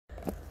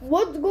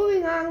What's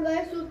going on,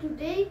 guys? So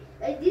today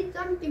I did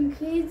something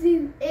crazy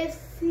in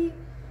FC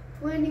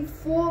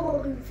 24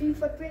 or in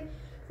FIFA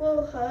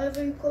 24,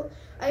 however you call it.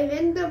 I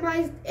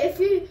randomized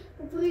every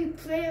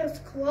player's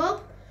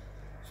club.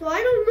 So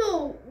I don't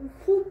know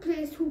who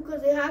plays who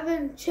because I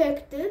haven't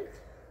checked it.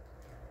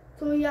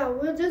 So yeah,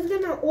 we're just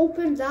gonna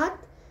open that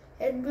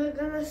and we're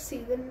gonna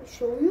see. Let me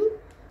show you.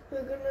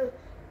 We're gonna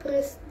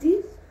press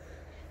this.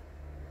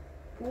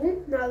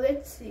 Boom. Now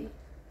let's see.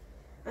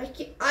 I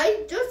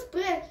just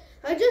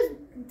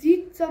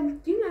did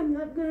something. I'm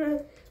not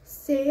gonna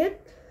say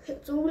it.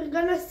 So we're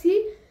gonna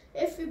see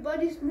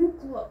everybody's new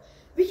club.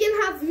 We can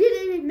have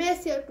literally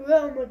Messi at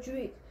Real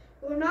Madrid,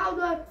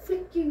 Ronaldo at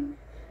freaking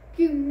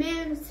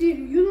Man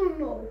City. You don't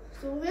know.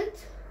 So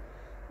let's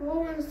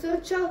go and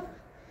search up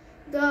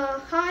the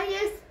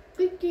highest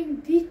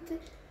rated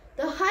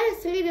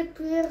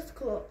players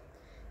club.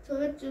 So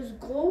let's just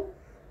go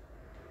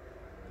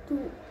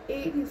to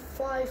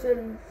 85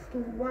 and to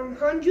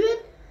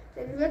 100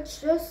 and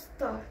let's just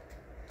start.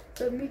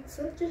 Let me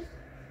search it.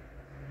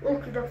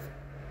 Okay, no.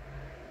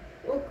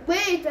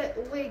 Okay,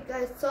 wait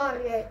guys,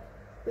 sorry.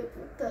 Wait,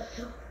 what the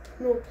hell?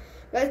 No,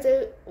 guys,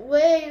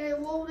 wait, I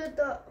loaded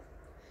up.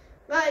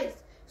 Guys,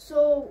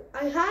 so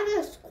I had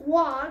a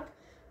squad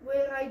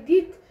where I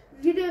did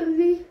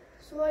literally,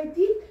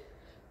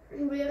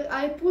 where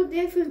I put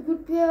every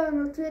good player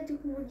on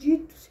Athletic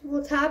Madrid to see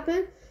what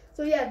happened.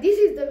 So yeah, this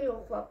is the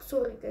real club.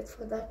 Sorry guys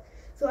for that.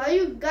 So are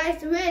you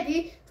guys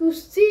ready to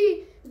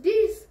see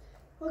this?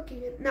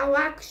 Okay, now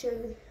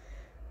actually,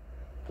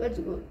 let's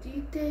go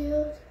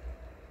details.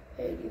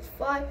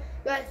 85.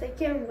 Guys, I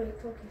can't wait.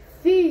 Okay,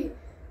 3,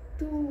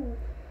 2,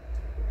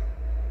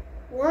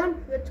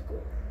 1. Let's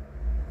go.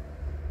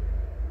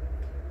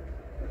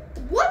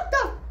 What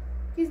the f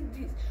is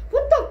this?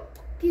 What the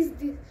f is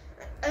this?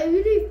 I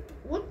really.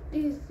 What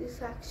is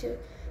this actually?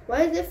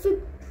 Why is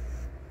it?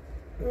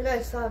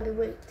 Guys, sorry.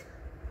 Wait.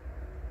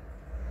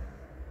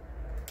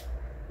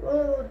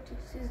 Oh,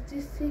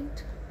 this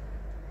it.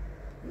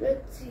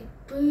 Let's see,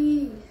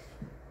 please.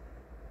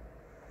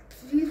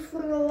 Please,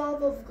 for the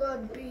love of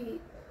God, be.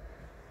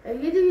 I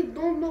literally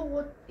don't know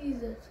what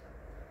is it.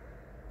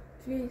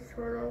 Please,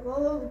 for the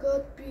love of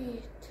God,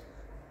 be it.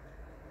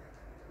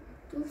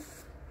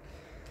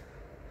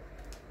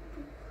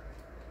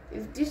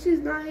 If this is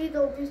not it,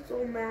 I'll be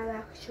so mad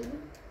actually.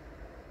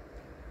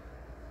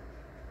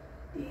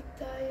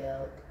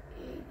 Detailed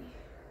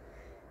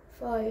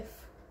 85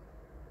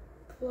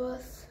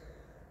 plus.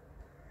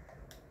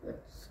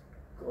 Let's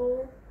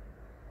go.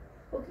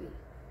 Okay.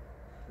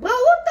 Bro,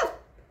 what the f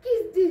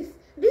is this?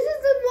 This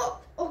is the no.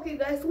 Okay,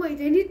 guys,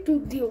 wait. I need to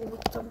deal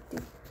with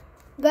something.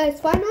 Guys,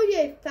 finally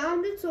I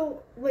found it.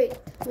 So wait.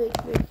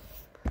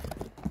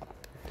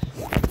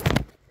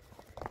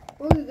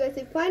 Okay, guys,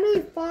 I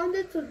finally found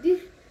it. So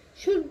this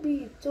should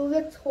be it. So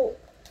let's hope.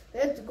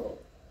 Let's go.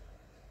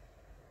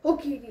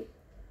 Okay.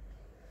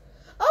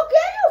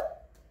 Okay, you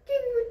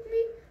fucking with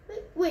me.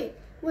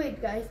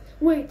 Wait, guys.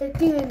 Wait, I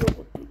think I know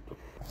what to do.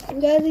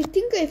 Guys, I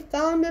think I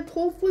found it.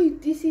 Hopefully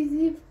this is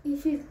it.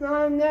 If it's not,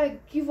 I'm gonna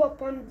give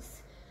up on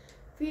this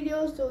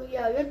video. So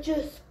yeah, let's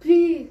just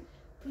please,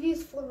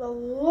 for the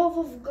love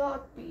of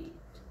God, be it.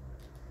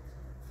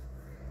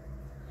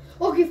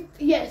 Okay,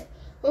 yes.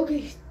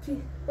 Okay,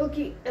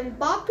 okay.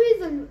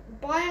 Mbappe and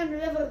Bayern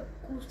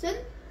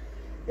Leverkusen.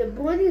 The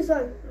Bruyne is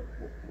on.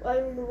 I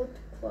don't know what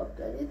club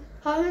that is.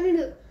 How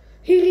many?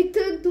 He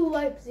returned to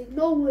Leipzig.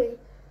 No way.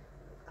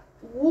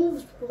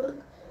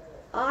 Wolfsburg.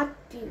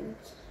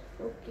 Athens.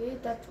 Okay,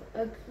 that's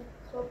a good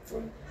club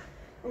from.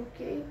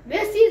 Okay,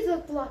 Messi is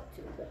a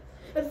Lazio.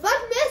 In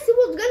fact, Messi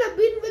was gonna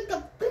be with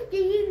the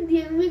freaking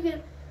Indian. We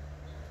can.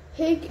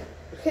 Hey,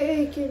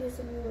 is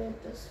a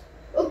Juventus.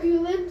 Okay,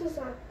 Juventus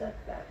aren't that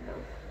bad now.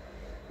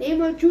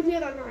 Neymar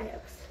Junior and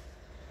Ajax.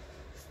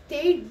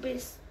 State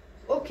based.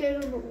 Okay, I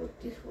don't know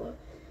what this was.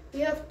 We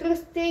have Ter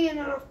Stegen and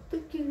a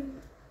freaking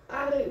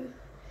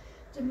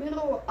the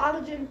middle of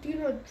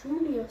Argentina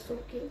Juniors.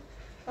 Okay,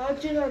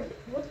 Argentina.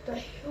 What the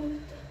hell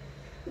is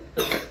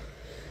that?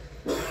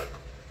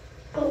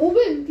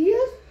 Ruben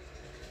Diaz?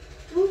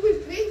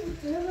 Ruben plays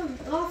with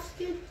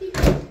Lewandowski.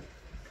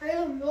 I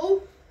don't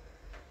know.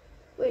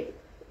 Wait,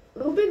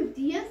 Ruben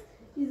Diaz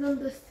is on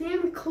the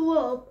same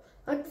club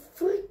at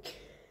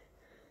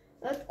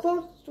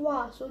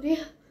Courtois. So they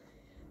have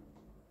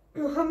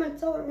Mohamed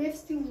Salah,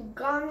 FC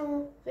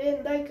Lugano,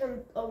 Van Dijk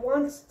and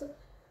Wanst.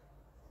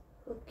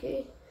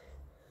 Okay.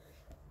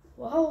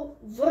 Wow,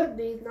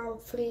 Verde is now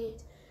free.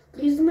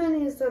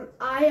 Griezmann is an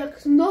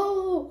Ajax.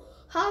 No!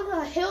 How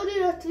the hell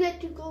did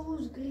Atletico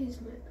lose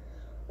Griezmann?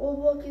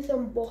 Overwork is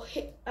on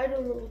Bohe. I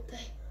don't know what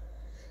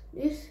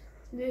this.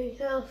 They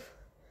have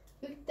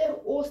Victor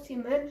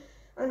Osimhen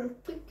and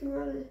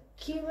freaking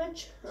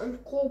Kimmich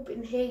and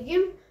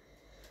Copenhagen.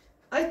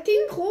 I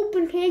think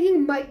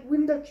Copenhagen might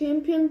win the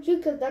championship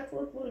because that's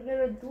what we're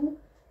gonna do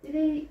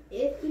today.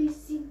 Every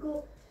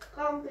single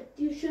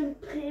competition,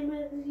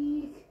 Premier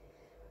League.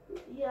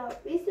 Yeah,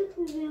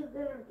 basically we're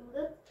gonna do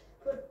that.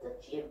 But the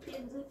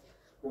Champions League,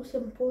 most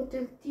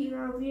important thing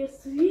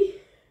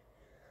obviously.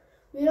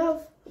 We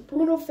have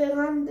Bruno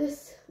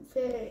Fernandes,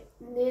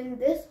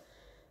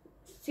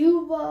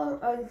 Silva,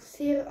 and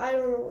Sir, I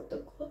don't know what to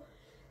call.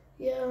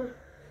 Yeah.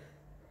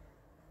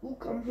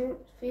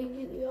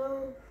 Yeah,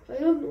 I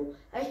don't know.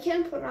 I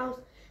can't pronounce.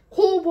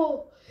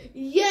 Kobo.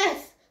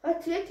 Yes!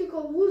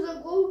 Atletico was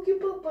a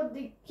goalkeeper, but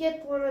they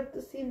get one at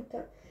the same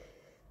time.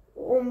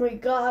 Oh my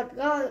God,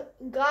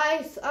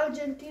 guys!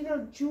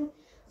 Argentina Juniors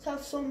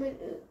have so many.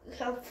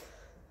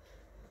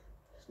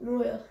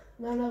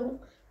 None.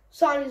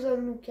 Son is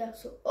on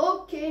Newcastle.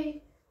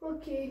 Okay.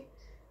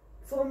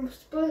 From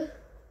Spurs.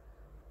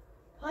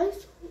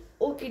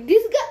 Okay,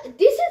 this is.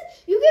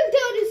 You can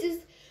tell this is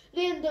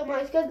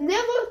randomized, because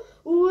never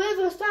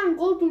whoever son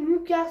go to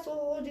Newcastle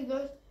or the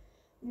guys.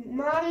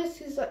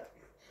 Maris is like,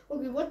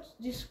 okay, what's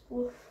this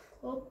for?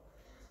 Oh,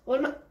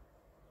 not,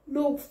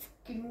 no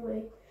fucking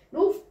way.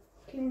 No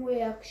fucking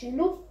way, actually.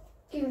 No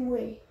fucking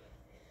way.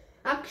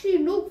 Actually,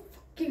 no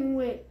fucking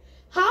way.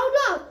 How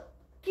the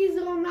fuck is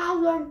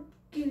Ronaldo on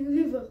fucking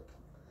Liverpool?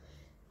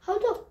 How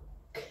the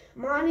fuck?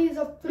 Man is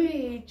a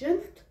free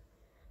agent.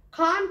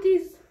 Kant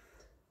is,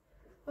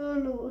 I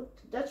don't know what,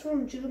 that's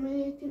from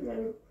Germany, I think. I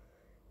don't know.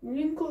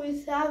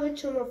 Milinkovic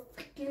Savic on a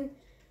freaking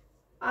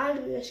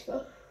Irish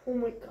guy. Oh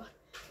my God.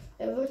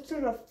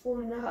 Everton of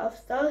 4.5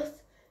 stars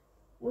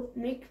would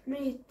make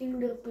me think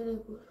they're pretty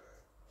good.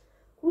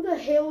 Who the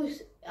hell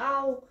is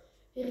Al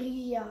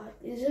Riyadh?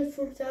 Is it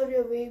from Saudi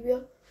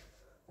Arabia?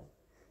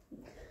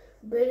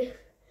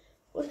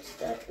 What's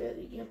that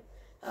again?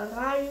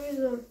 Arius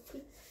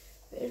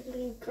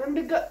and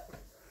Gundogan.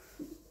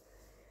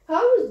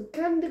 How is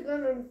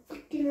Gundogan and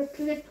freaking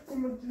Atletico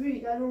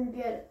Madrid? I don't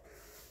get it.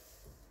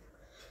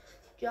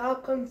 Joao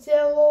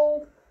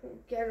Cancelo,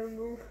 okay, I don't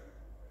know.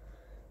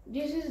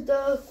 This is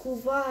the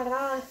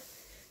Kuvara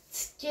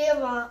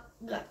Steva,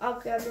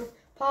 okay, I know.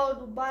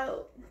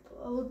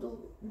 Paulo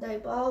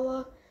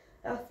Dybala,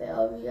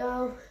 Rafael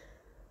Leão,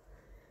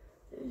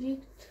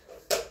 Victor.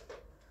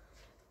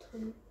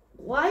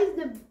 Why is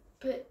the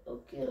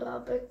okay,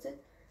 Robertson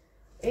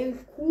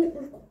and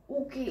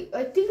okay?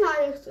 I think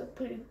Ajax are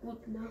pretty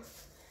good now.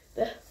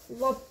 The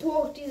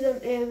Laporte is an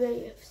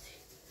evrey FC.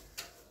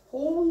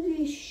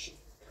 Holy shit.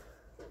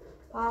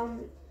 Bro,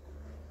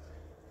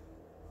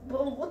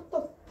 what the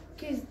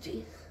fuck is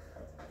this?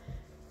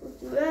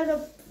 Where the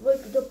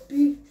like the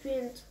big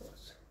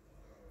transfers?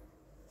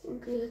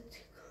 Okay, let's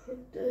see.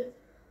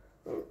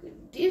 Okay,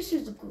 this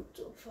is good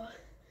so far.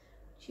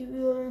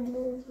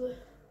 Over.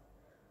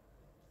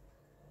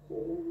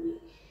 Holy,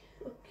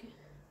 okay.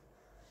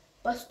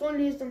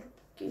 Bastoni is the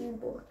fucking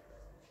board.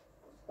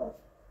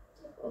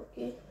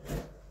 Okay.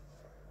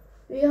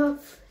 We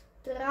have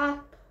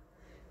Trap.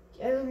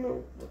 I don't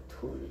know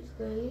who this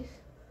guy is.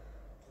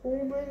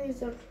 Woman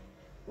is a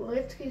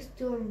Goretzky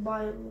still in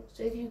Bayern.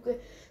 So if you could,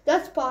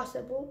 that's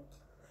possible.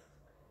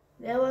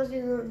 There was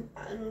in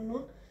I don't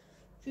know.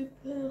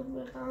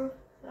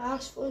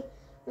 Rashford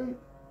and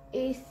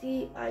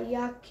AC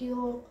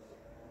Ayakio.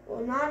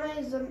 Onana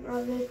is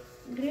another.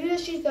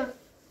 Grealish is a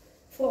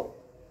for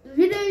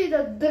really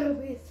the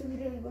derby is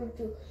really going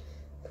to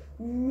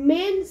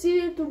Man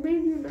City to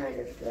Man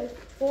United, guys.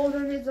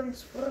 Foden is on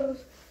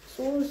Spurs.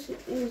 So is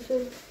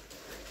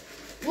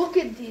look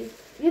at this.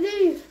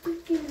 Really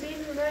freaking Man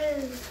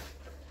United.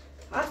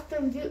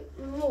 Aston Villa.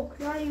 Look,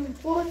 not even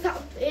 4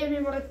 stars. Amy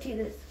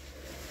Martinez.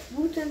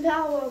 Luton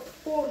Tower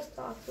 4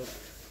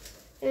 stars.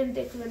 And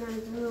Declan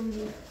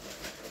Rice.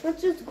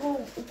 Let's just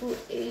go to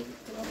 8.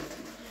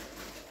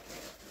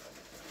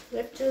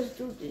 Let's just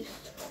do this.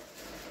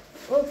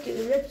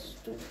 Okay, let's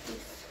do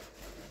this.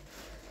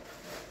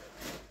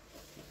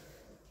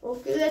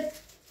 Okay,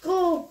 let's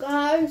go,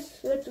 guys.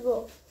 Let's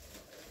go.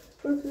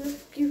 Okay,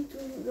 let's keep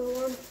doing the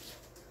ones.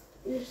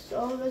 This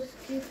all. Let's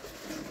keep.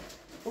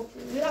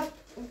 Okay, yeah.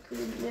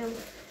 Okay, now.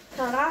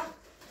 Ta-da.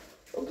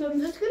 Okay, I'm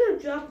just gonna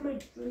drop my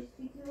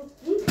joystick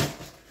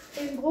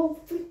and go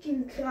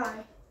freaking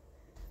cry.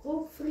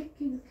 Go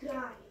freaking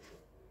cry.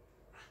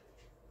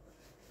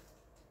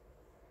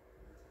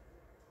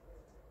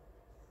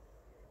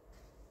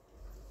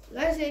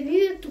 Guys, I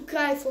needed to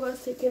cry for a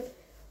second.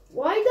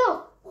 Why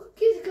the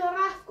fuck is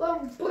Carrasco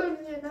and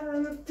Burnley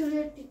and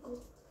Atletico?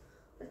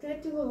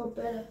 Atletico are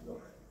better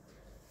though.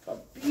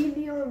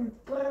 Fabinho and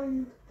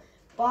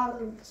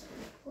Barnes.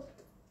 What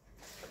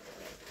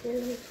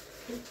the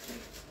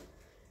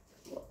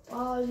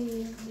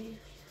Bali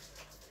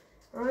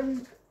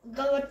and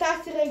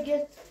Galatasaray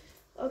get.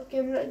 Okay,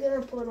 I'm not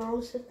gonna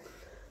pronounce it.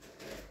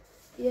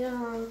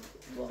 Yeah,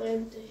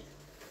 Vorente.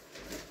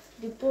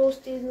 The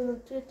post is an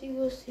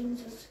Atletico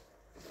Sims.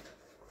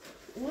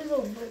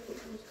 Willow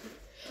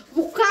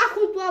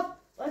Lukaku to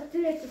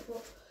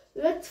Atletico.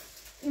 Let's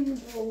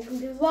go.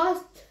 The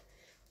last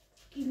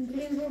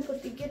Griezmann for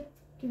to get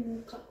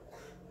Lukaku.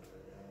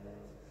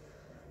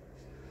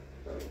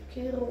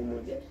 Okay, Roma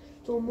get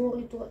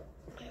Tomori to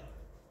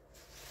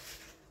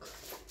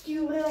fuck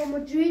you, Real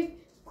Madrid.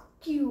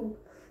 Fuck you.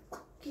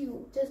 Fuck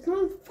you. There's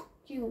no fuck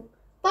you.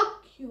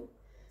 Fuck you.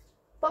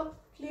 Fuck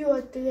you,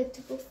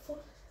 Atletico.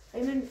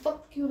 I mean,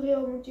 fuck you,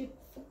 Real Madrid.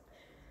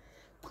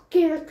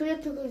 Fucking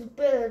Atletico is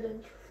better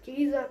than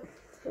you. Okay,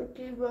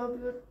 Okay,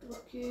 Robert,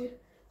 okay,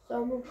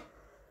 summer,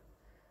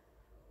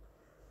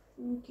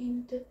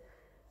 quinta,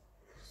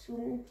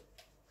 su,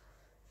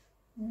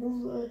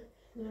 nove,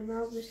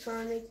 nove,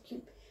 Sonic,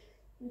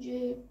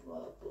 J,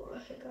 blah,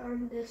 blah,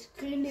 grande,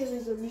 scrivere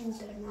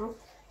veramente, no?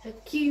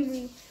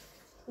 Hakimi,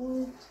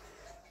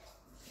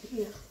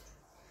 hier.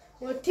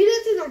 Maar dit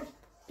is dan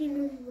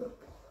Kimi.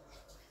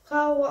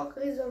 Kyle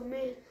Walker is een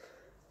man.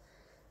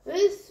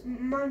 Wees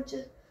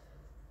manche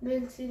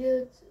mensen die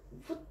het.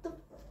 What the.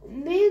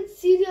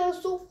 Mensen die are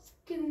so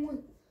fucking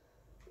weak.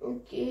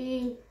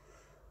 Okay.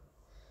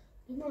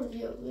 Niemand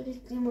hier, weet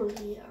ik niemand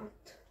hier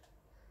uit.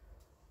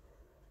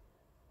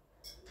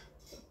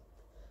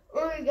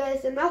 Alright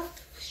guys,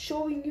 enough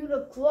showing you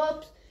the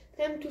clubs.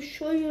 Time to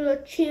show you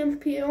the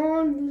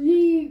Champions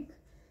League.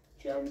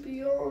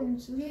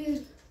 Champions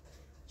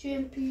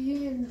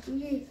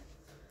League.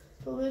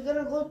 So we're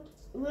gonna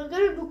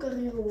do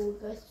career mode,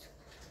 guys.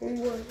 Don't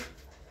worry.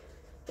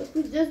 But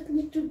we just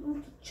need to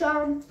do the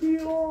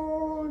Champions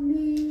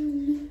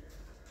League.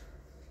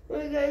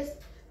 Alright guys,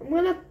 I'm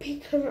gonna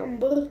pick a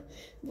number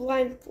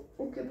blindfold.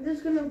 Okay, I'm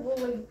just gonna go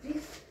like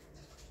this.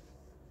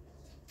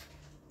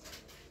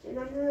 And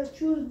I'm gonna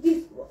choose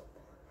this one.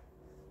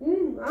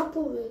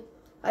 Napoli.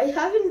 I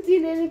haven't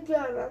seen any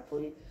player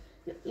Napoli.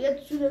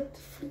 Let's do that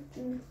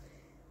freaking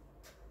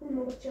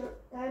more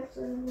times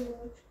and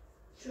more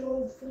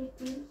show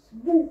freaking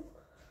boom.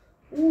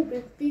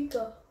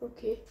 Benfica.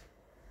 Okay.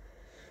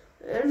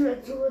 And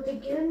let's do it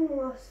again.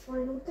 Last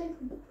final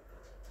thing.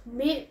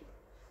 Man.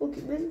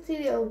 Okay, Man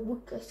City are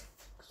weak as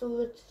fuck. So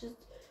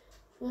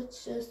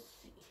let's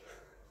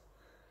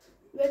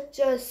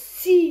just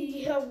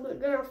see how we're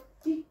gonna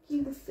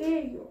freaking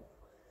fail.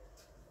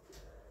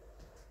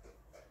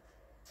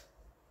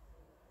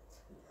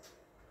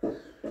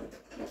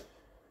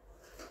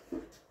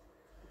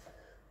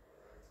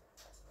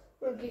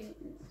 Okay.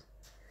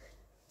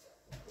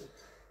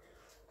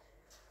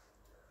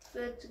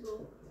 Let's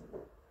go.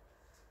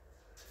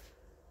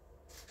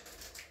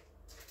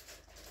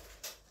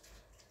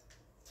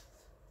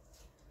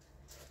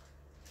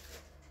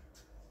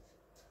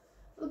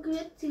 Okay,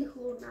 let's see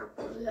who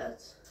Napoli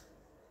has.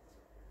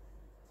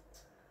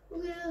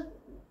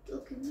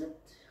 Okay,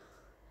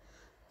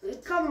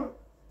 let's come on.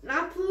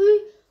 Napoli,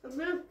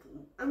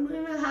 I'm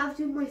gonna have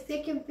you my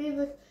second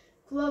favorite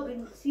club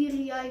in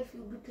Serie A if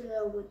you beat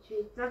Real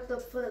Madrid. Not the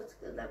first,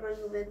 because I'm a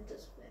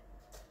Juventus fan.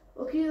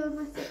 Okay, you're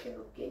my second,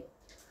 okay?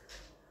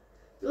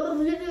 Your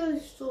video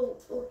is so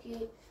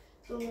okay.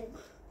 So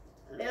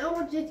Real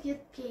Madrid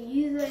get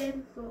Chiesa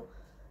in, so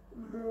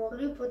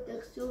Mori, but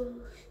they still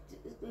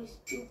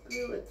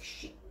play like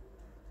shit.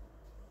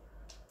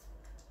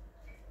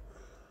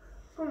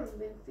 Come on,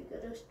 Benfica,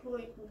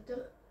 destroy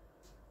Inter.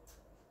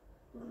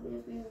 Or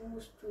maybe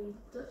lose to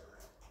Inter.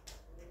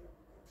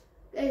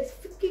 Guys,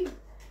 freaking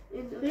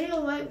in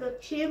real life, the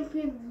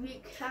Champions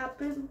League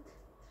happened.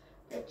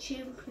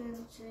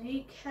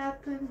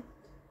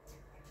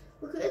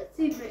 Okay, let's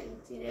see,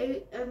 Man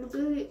City. I'm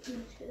really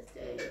interested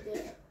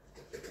there.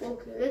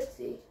 Okay, let's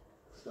see.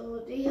 So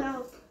they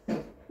have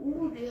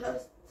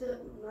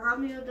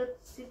Ramiro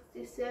that's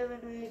 67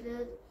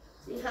 rated.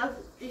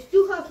 They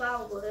still have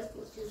Alvarez,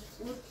 which is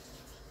good.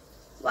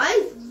 Why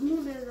is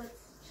Nunes a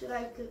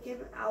striker? Can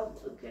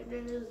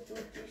they just do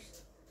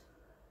this?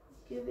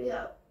 Give it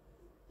up.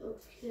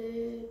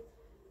 Okay.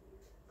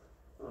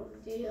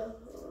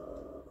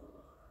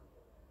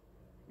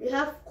 They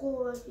have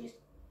core just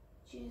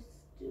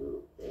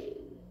do a.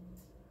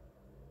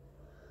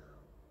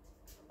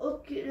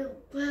 Okay,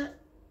 but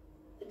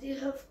they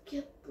have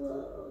kept.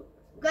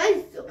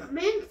 Guys,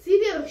 Man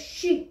City are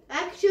shit.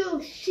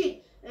 Actual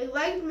shit. I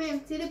like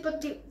Man City,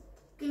 but the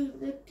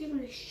team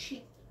is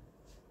shit.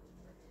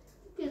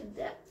 Look at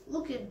that.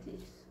 Look at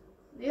this.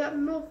 They have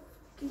no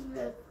fucking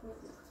left.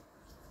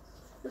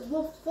 There's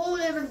both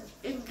Fulham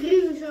and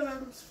Greenwich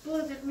and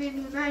Spurs and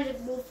Man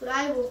United, both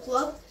rival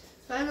clubs.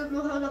 So I don't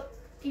know how to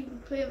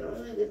fucking play in the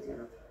league, you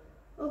know.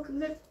 Okay,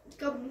 let's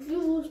come. If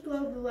you lose to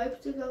RB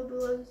Leipzig, RB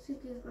Leipzig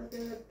is my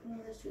favorite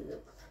Bundesliga.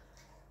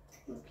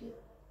 Okay,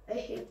 I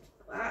hate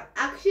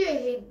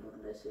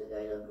Bundesliga.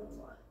 I don't know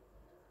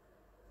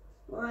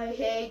why. I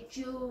hate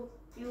you.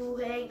 You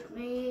hate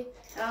me.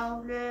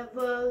 I'll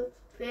never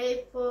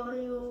pay for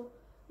you.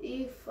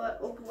 Okay,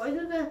 why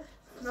do they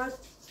not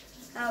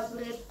have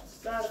red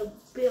star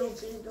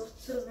built in the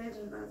cement?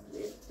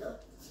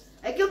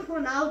 I can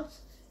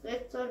pronounce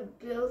red star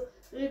built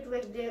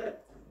like their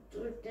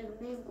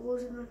name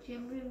goes in the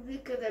Champions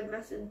League because I'm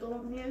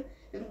Macedonia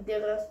and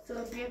there are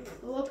Serbian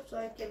clubs, so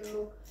I can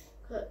know.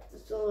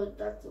 So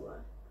that's why.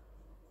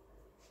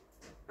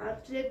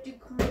 Athletic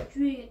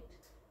Madrid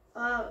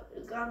are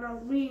gonna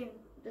win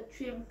the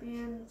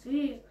Champions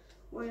League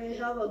when I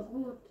have a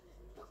good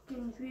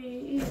fucking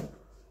dream.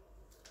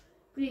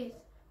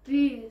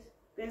 Please,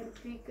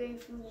 Benfica,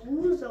 if you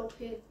lose, I'll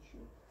hate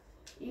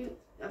you.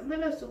 I'm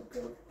gonna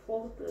support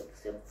Porto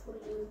except for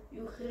you.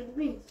 You hate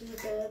me, so you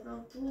better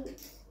not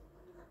lose.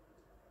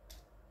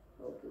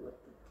 Okay, what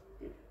the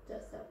fuck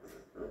just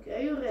happened? Okay,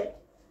 are you ready?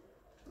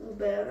 You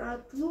better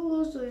not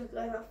lose, or you're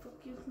gonna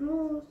fucking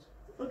lose.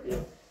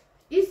 Okay.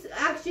 It's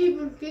actually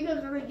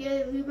Benfica gonna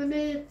get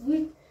eliminated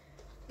with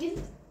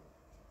it's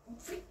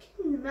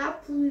freaking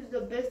Napoli is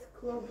the best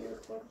club you're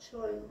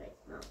controlling right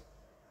now.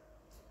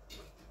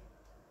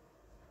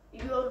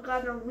 You're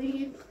gonna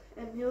win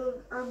and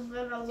I'm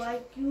gonna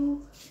like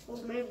you, or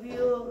maybe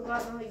you're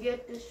gonna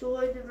get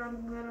destroyed and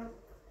I'm gonna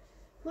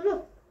put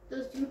up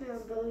this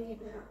Union Berlin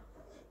now.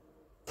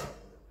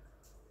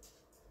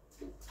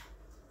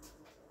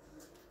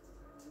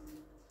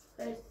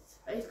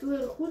 I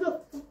swear, who the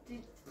fuck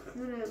did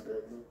Union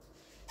Berlin?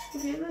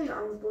 Okay, no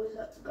young boys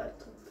that got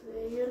some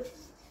players.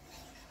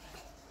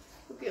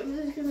 Okay, I'm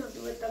just gonna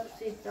do it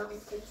upside down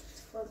because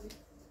it's funny.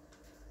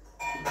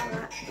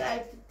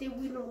 Guys, they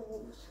win or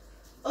lose.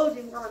 Oh,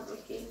 they won,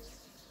 okay.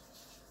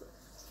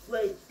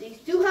 Wait, they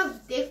still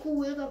have Deku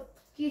with a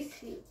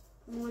kissy.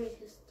 Wait,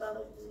 he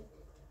started with.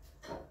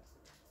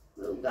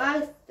 Well,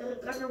 guys, they're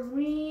gonna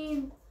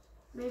win.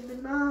 Maybe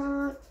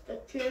not. The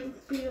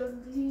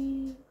Champions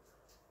League.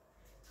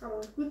 Come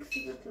on, quick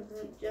secret to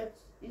me. Just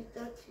is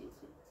that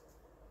easy?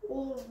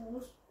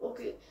 Almost.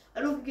 Okay,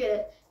 I don't get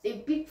it. They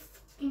beat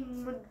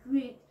fucking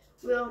Madrid.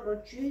 Real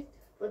Madrid,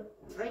 but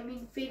I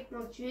mean fake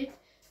Madrid.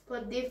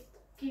 But they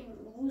fucking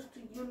lose to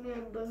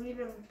Union Berlin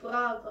and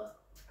Braga.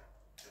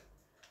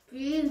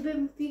 Please,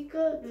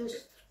 Benfica,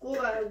 just score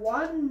a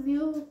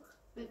 1-0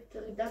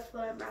 victory. That's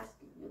what I'm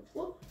asking you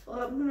for.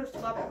 Or I'm gonna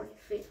slap my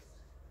face.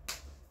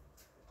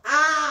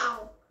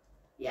 Ow!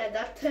 Yeah,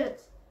 that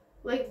hurts.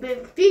 Like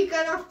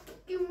Benfica not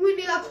fucking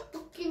winning a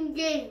fucking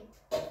game.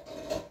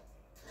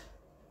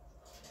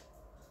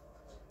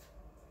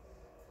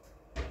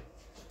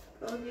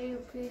 Okay,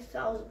 please,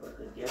 Salzburg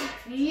again.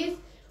 Please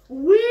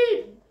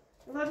win!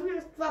 Well, I'm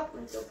gonna slap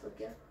myself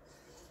again.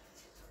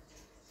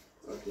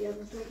 Okay,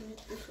 I'm doing it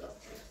to slap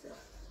myself.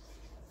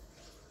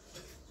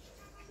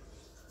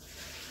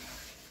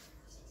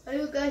 Are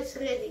you guys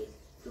ready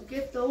to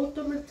get the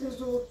ultimate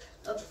result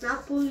of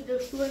Napoli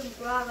destroying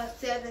Braga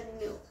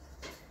 7-0?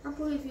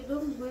 Napoli, if you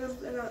don't win,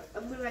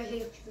 I'm gonna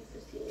hate you with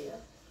this area.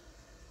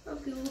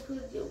 Okay, what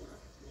will you want?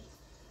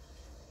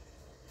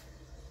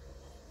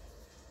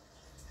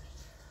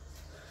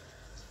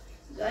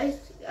 Guys,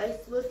 I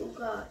swear to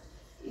God,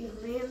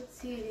 if Man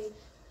City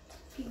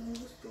fucking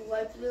used to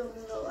wipe them,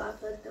 I'm gonna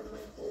laugh at them my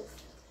whole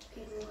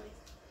fucking life.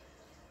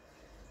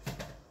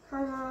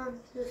 Come on,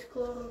 just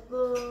score a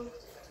goal,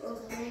 or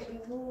maybe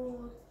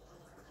lose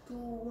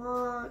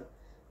 2-1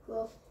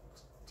 for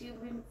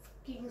Steven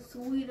fucking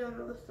Sweden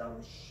or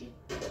some shit.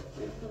 I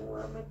don't know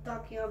what I'm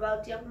talking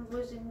about. Young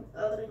boys in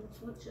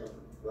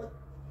Switzerland. What?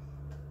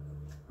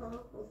 Oh,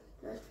 okay,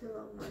 that's the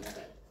wrong one.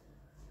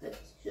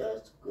 Let's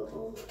just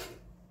go.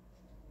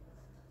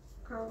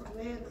 Oh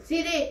man,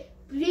 City,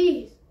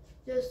 please,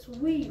 just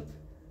win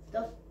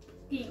the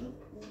fucking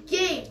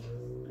game.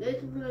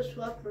 I'm gonna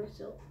swap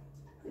myself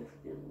if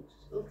they lose.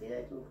 Okay,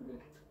 I don't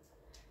need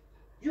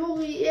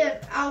Julian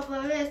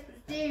Alvarez to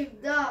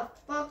save the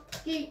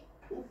fucking.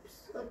 Oops.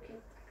 Okay.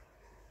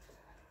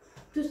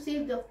 To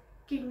save the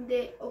fucking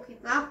day. Okay,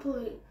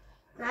 Napoli,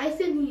 nice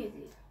and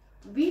easy.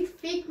 Beat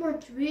fake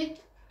Madrid,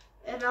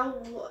 and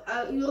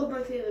you're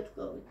my favorite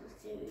club in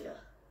this area.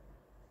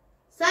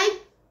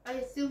 Psych.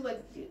 I still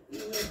like you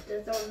with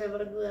this. I'll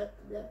never do that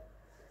to them.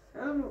 I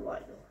don't know why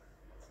though.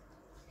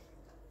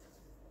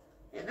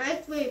 And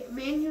I swear, if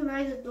Man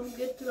United don't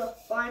get to the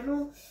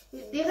final,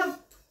 they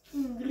have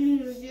fucking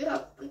dreamers. They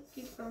have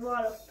freaking a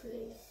lot of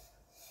players.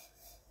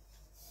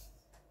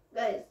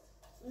 Guys,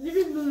 we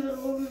didn't know we were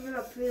only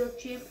gonna play the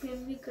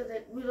Champions League because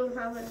we don't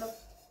have enough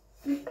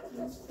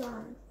freaking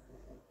time.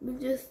 Let me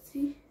just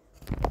see.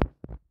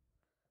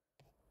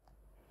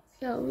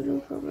 Yeah, we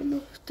don't have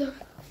enough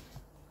time.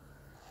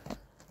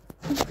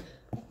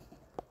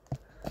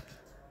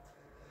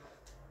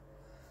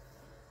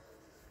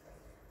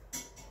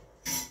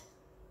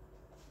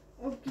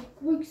 Okay,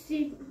 quick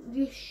see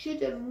this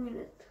shit and win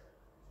it.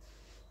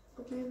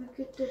 Okay, we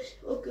get this.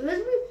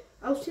 Okay,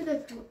 I'll see the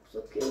groups,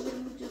 okay? Let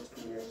me just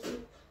play it.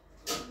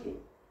 Okay.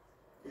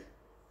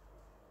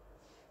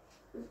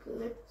 Okay,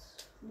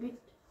 let's beat.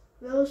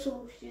 We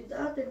also see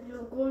that and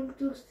you're going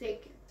to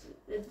second.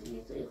 At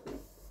least I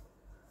hope.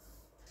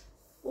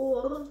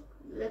 Or,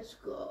 let's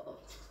go.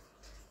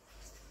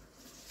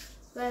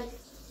 Let's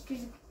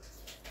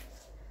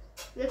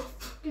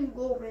fucking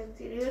go, man.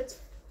 Let's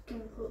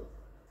fucking go.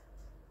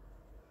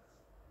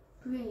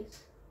 Please,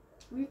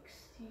 quick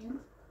seal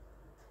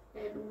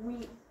and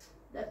win.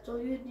 That's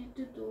all you need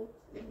to do,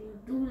 and you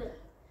do that.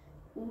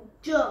 Good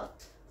job.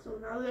 So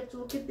now let's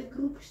look at the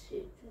group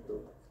stage.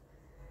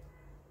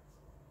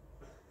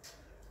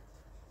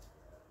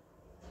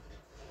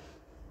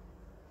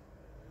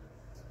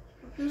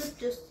 Let's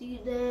just see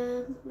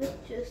them.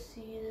 Let's just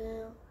see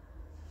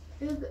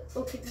them.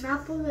 Okay,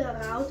 Napoli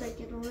are out. I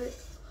can already.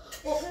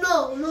 Oh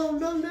no!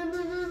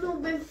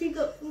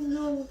 Benfica,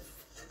 no.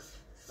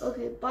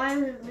 Okay,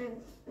 Bayern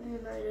and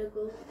United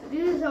go.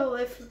 This is how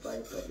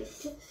everybody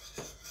predicted.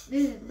 This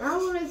is not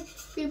what I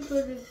fucking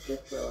predicted,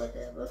 but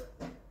whatever.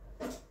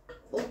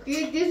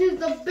 Okay, this is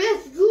the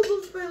best group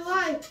of my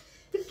life.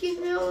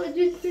 Freaking hell, I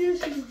just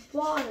finished in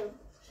bottom.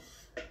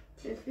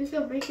 If we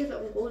can make it,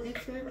 I'm going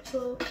to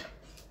so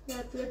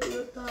that's what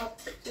we're top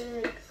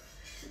 6.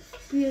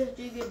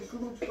 PSG get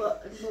group,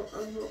 but no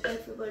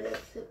everybody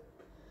except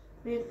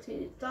Man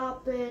City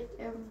top it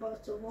and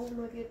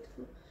Barcelona get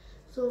through.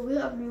 So we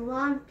have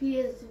Milan,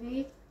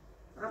 PSV.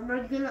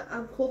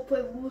 I'm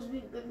hoping lose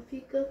with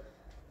Benfica.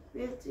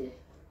 Man City.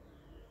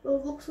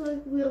 Well, looks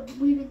like we are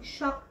beating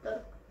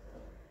Shakhtar.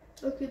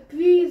 Okay,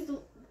 please,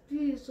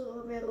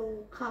 Romero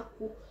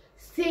Lukaku,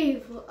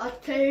 save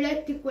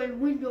Atletico and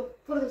win your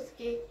first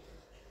game.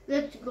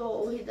 Let's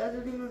go. He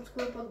doesn't even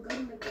score a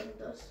gun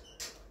against us.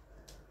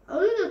 I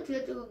did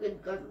Atletico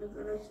get gun against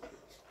us.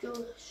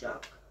 Still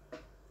shocked.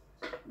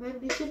 Man,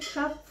 they should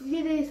have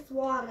Fide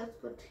Suarez,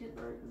 but he's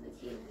not in the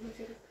game. He's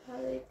in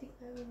Paris, I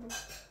don't know.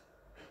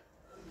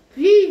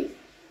 Please,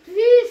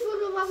 for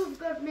the love of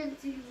God, man,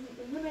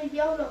 I'm gonna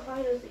yell the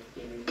highest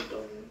game is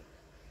going.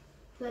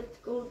 Let's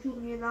go,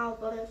 Julian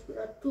Alvarez with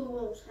a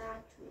 2-0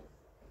 hat-trick.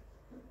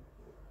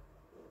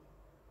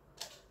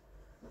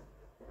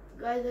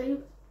 Guys, are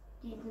you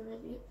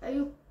ready? Are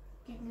you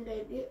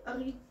ready? Are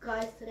you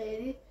guys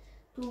ready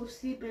to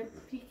see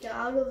Benfica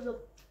out of the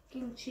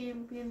fucking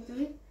Champions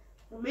League?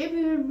 Or maybe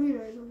even me,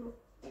 I don't know.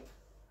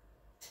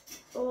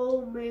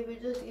 Oh, maybe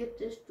just get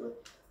this to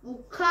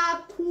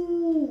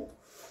Lukaku!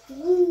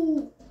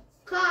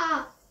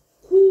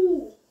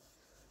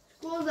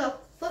 Scores a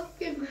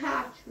fucking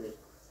hat-trick.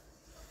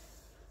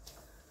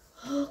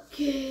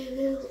 Okay,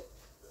 little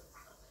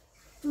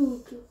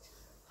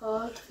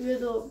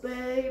Hospital,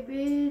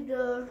 baby.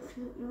 You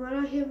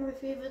wanna hear my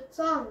favorite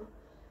song?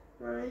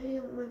 Wanna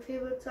hear my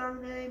favorite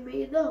song that I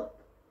made up?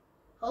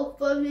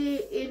 Hopefully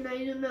in a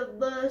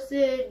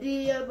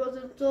university I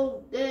wasn't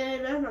so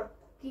dead on a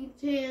fucking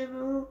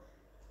channel.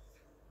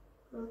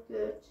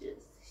 Okay,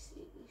 just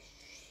see.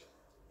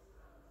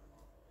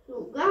 So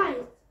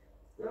guys,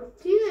 one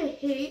thing I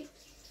hate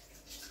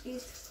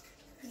is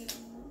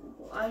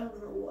I don't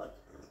know what.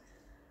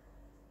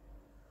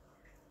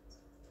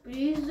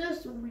 Please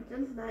just make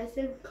them nice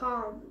and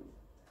calm.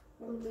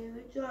 Or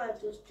maybe try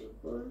just to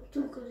go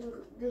too because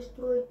you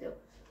destroyed them.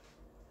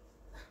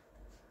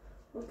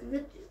 Okay,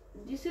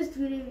 this is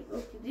really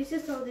okay. This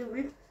is how they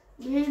win.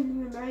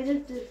 Man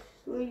United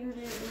destroy you.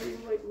 They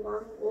win like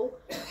 1 goal.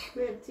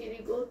 Man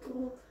City go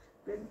through.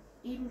 Man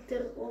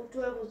Inter go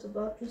through. I was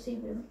about to say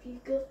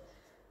Benfica.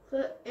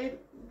 And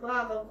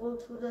Braga go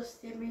to the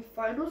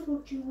semi-finals.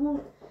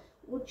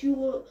 What you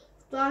were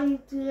trying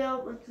to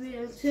Real Madrid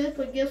and said,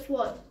 but guess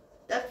what?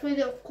 That's why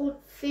they're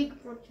called fake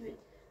Madrid.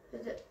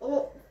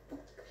 Oh,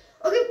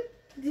 okay,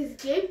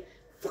 this game,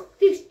 fuck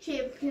this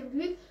Champions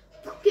League,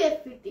 fuck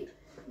everything.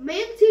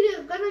 Man City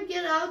are gonna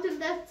get out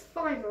and that's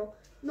final.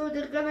 No,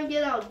 they're gonna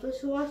get out.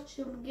 Just watch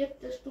them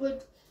get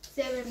destroyed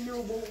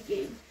 7-0 both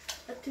games.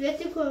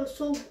 Atletico are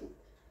so good.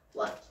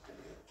 Watch.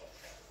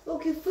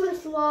 Okay,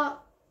 first of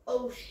all,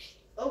 oh shit.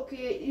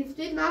 Okay, if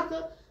they knock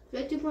up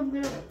Atletico, I'm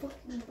gonna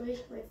fucking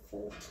break my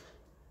phone.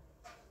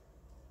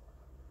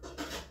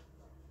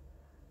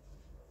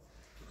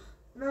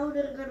 Now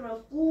they're gonna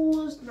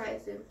boost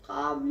nice and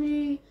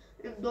calmly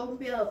and don't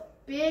be a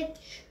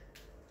bitch.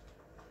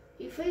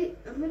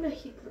 I'm gonna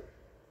hit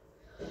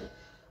them.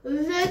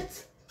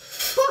 Let's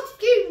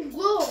fucking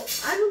go!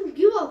 I don't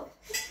give a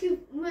fuck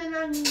when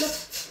I'm in the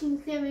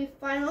fucking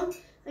semi-final.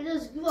 I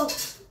just give a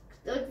fuck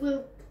that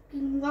we're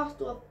fucking lost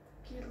to a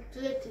fucking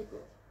Atletico.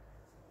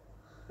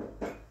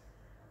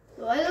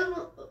 So I don't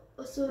know.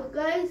 So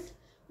guys,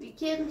 we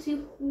can't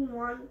see who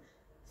won.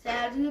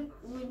 Sadly,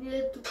 we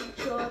needed to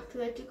control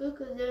Atletico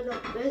because they're the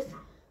best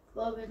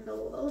club in the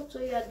world. So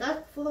yeah,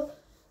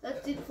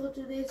 that's it for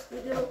today's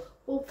video.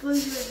 Hopefully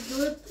you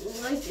enjoyed,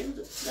 like and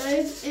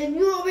subscribe, and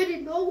you already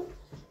know.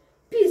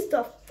 Peace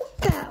the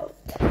fuck out.